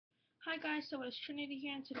Hi guys, so it's Trinity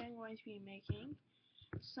here, and today I'm going to be making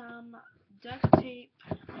some duct tape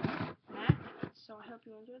magnets. So I hope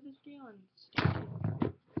you enjoy this video and stay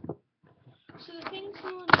tuned. So the things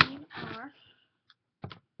you will need are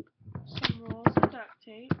some rolls of duct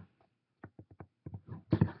tape,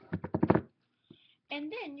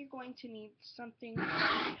 and then you're going to need something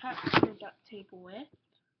to cut your duct tape with.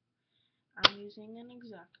 I'm using an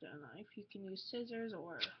X-Acto knife. You can use scissors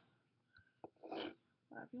or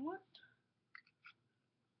whatever you want.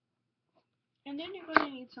 And then you're going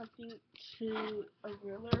to need something a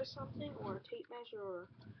ruler or something, or a tape measure, or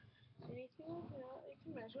anything like that you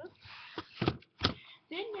can measure.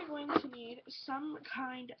 Then you're going to need some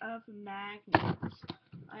kind of magnets.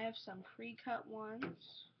 I have some pre-cut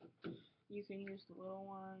ones. You can use the little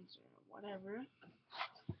ones or whatever.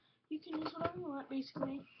 You can use whatever you want,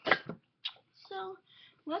 basically. So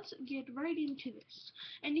let's get right into this.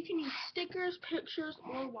 And you can use stickers, pictures,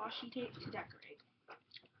 or washi tape to decorate.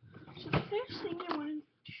 So the first thing I wanted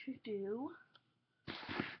to do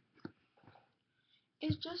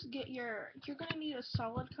is just get you're going to need a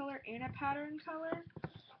solid color and a pattern color,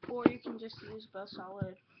 or you can just use both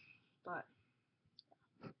solid, but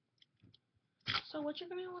so what you're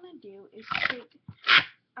going to want to do is take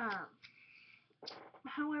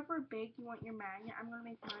however big you want your magnet. I'm going to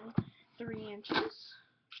make mine 3 inches,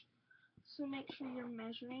 so make sure you're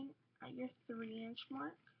measuring at your 3-inch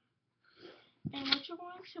mark. And what you're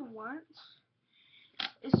going to want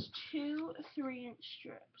is 2 3-inch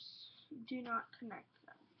strips. Do not connect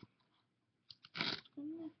them.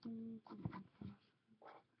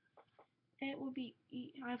 It will be,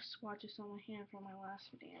 I have swatches on my hand from my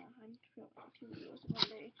last video. I'm filming 2 videos in 1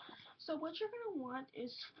 day. So what you're going to want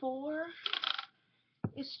is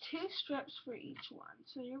 2 strips for each one.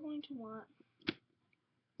 So you're going to want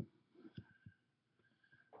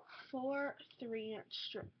 4 3-inch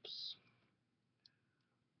strips.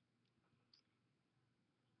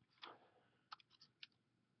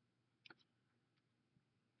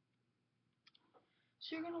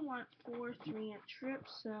 So you're going to want 4 3-inch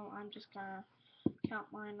strips. So I'm just going to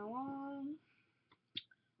count mine along.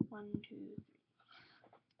 1, 2,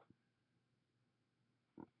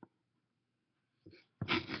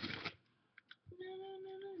 3.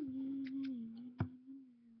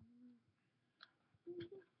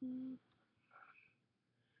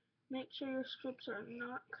 Make sure your strips are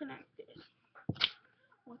not connected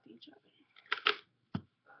with each other.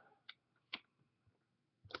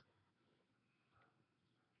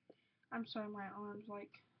 I'm sorry, my arm's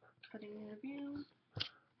like cutting the view,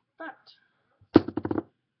 but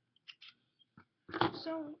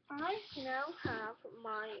so I now have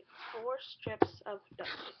my 4 strips of duct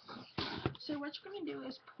tape. So what you're going to do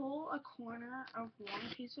is pull a corner of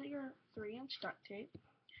one piece of your 3-inch duct tape,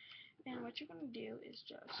 and what you're going to do is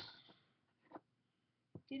just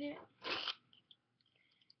get it,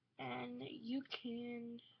 and you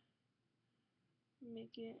can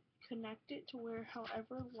make it, connect it to where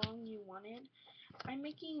however long you want it. I'm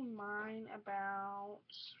making mine about,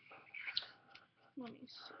 let me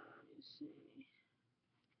see,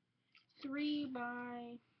 3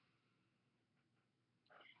 by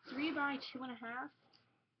 2.5.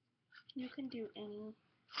 You can do any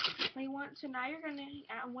you want. So now you're gonna,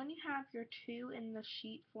 when you have your 2 in the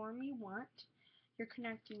sheet form you want, you're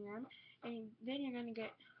connecting them, and then you're gonna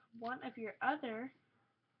get one of your other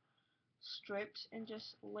strips and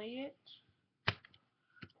just lay it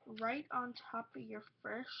right on top of your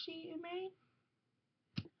first sheet you made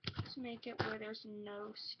to make it where there's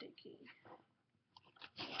no sticking.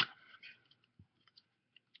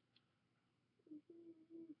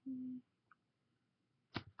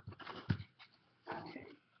 Okay.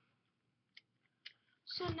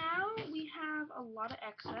 So now we have a lot of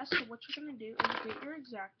excess, so what you're going to do is get your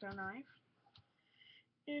X-Acto knife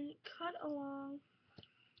and cut along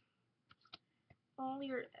all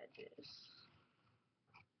your edges.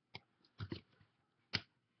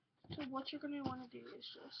 So what you're going to want to do is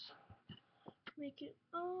just make it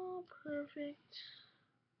all perfect.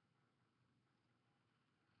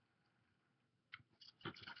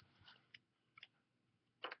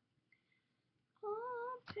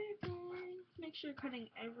 All perfect. Make sure you're cutting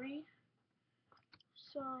every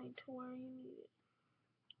side to where you need it.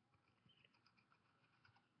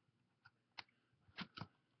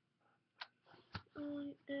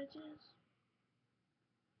 All the edges.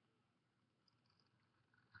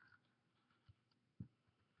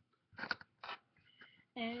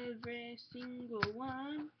 Every single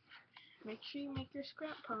one. Make sure you make your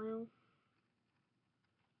scrap pile.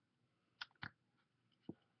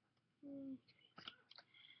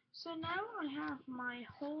 So now I have my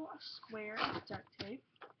whole square of duct tape.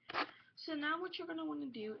 So now what you're going to want to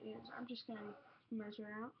do is, I'm just going to measure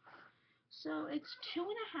out. So it's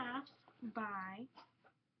 2.5 by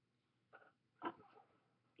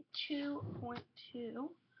 2.2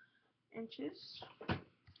 inches.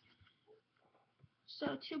 So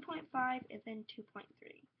 2.5 and then 2.3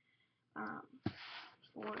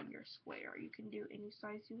 for your square. You can do any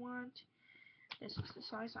size you want. This is the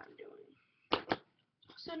size I'm doing.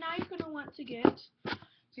 So now you're going to want to get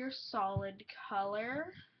your solid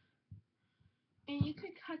color. And you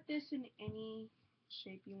could cut this in any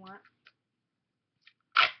shape you want.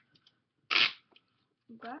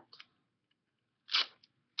 But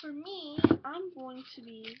for me, I'm going to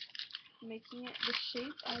be making it the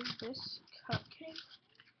shape as this cupcake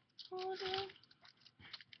holder.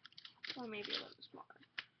 Or maybe a little smaller.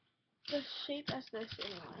 The shape as this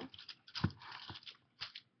anyway.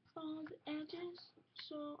 On the edges.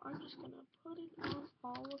 So I'm just going to put it on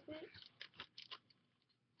all of it.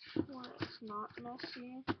 Where it's not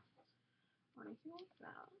messy. Or anything like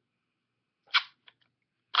that.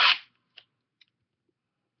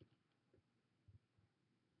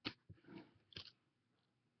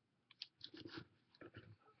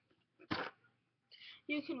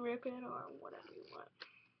 You can rip it or whatever you want.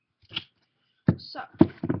 So,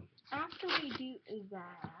 after we do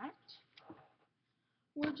that,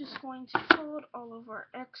 we're just going to fold all of our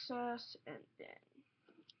excess and then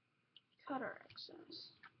cut our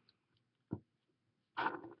excess.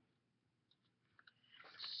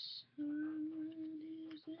 So,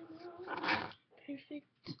 it is a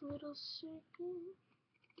perfect little circle.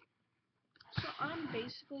 So I'm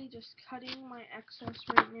basically just cutting my excess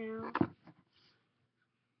right now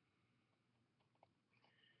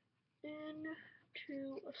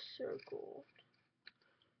into a circle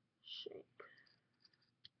shape.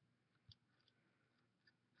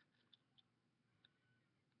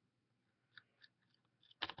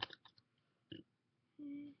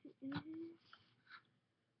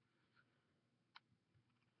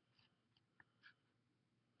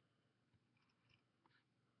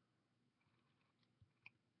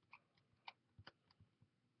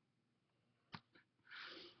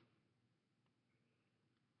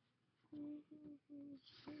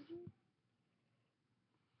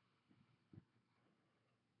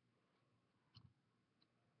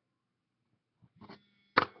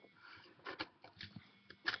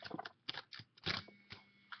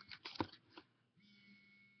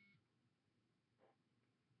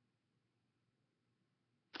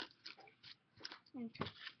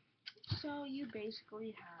 Okay, so you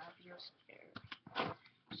basically have your square.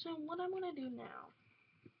 So what I'm going to do now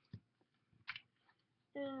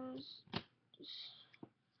is just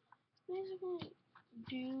basically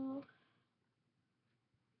do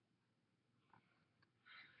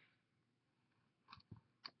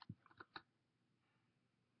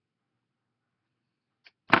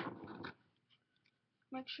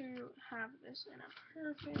make sure you have this in a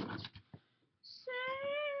perfect circle.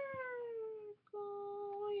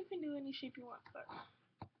 You can do any shape you want, but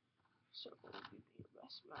circle would be your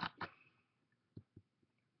best bet.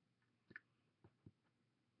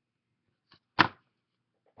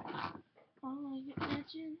 All your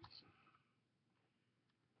edges.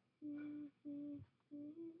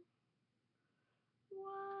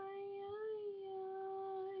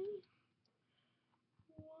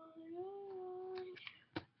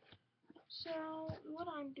 So what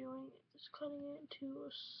I'm doing is cutting it into a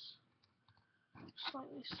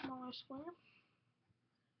slightly smaller square.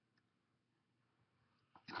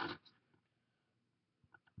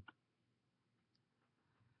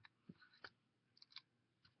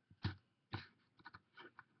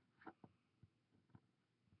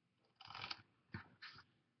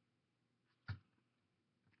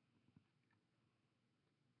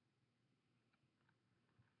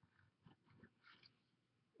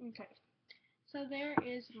 Okay, so there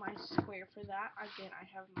is my square for that. Again, I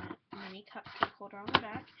have my mini cupcake holder on the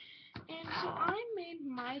back. And so I made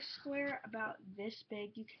my square about this big.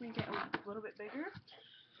 You can make it a little bit bigger.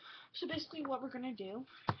 So basically what we're going to do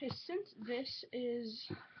is, since this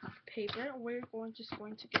is paper, we're just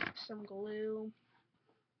going to get some glue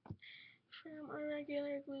from a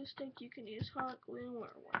regular glue stick. You can use hot glue or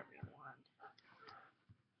whatever you want.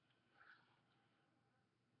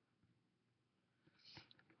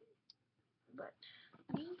 But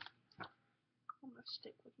me, I'm going to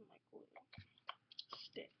stick with my glue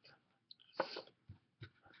stick.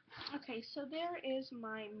 Okay, so there is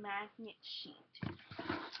my magnet sheet,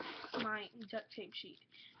 my duct tape sheet.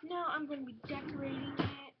 Now I'm going to be decorating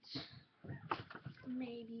it,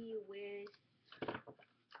 maybe with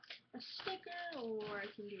a sticker, or I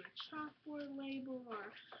can do a chalkboard label,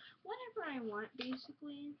 or whatever I want,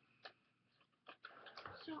 basically.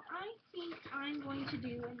 I think I'm going to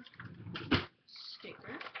do a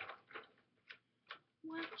sticker,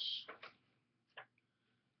 which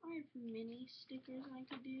I have many stickers I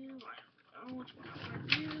could do. I don't know which one I'm going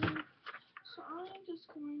to do. So I'm just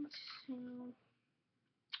going to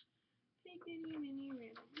pick any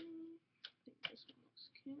random one. I think this one looks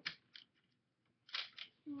cute.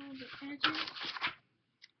 The edges.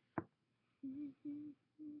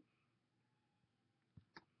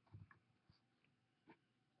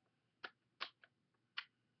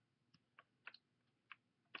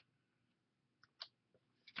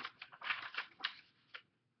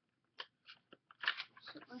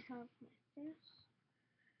 So I have my first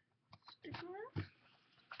sticker,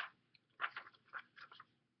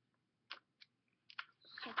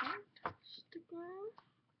 second sticker,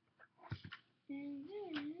 and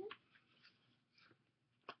then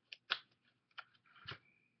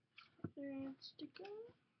third sticker,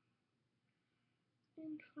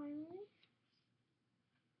 and finally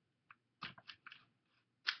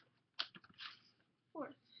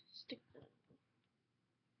fourth sticker.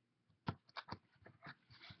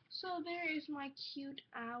 So there is my cute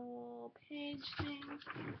owl page thing.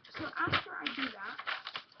 So after I do that,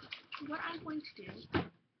 what I'm going to do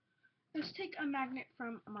is take a magnet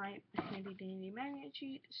from my handy dandy magnet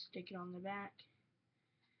sheet, stick it on the back,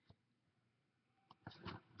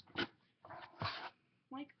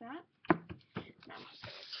 like that. Now I'm just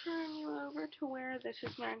going to turn you over to where this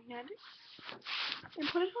is magnetic and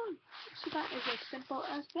put it on. So that is as simple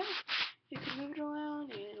as that. You can move it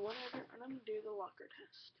around and whatever, and I'm going to do the locker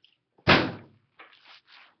test.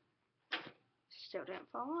 Still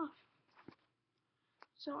didn't fall off.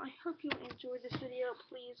 So I hope you enjoyed this video.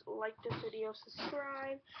 Please like this video,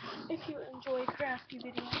 subscribe if you enjoy crafty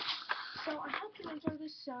videos. So I hope you enjoy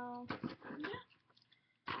this. So yeah,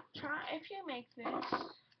 try if you make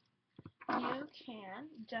this. You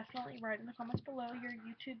can definitely write in the comments below your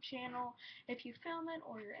YouTube channel if you film it,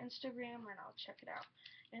 or your Instagram, and I'll check it out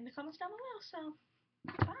in the comments down below. So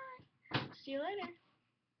bye. See you later.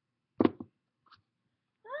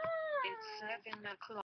 It's 7 o'clock.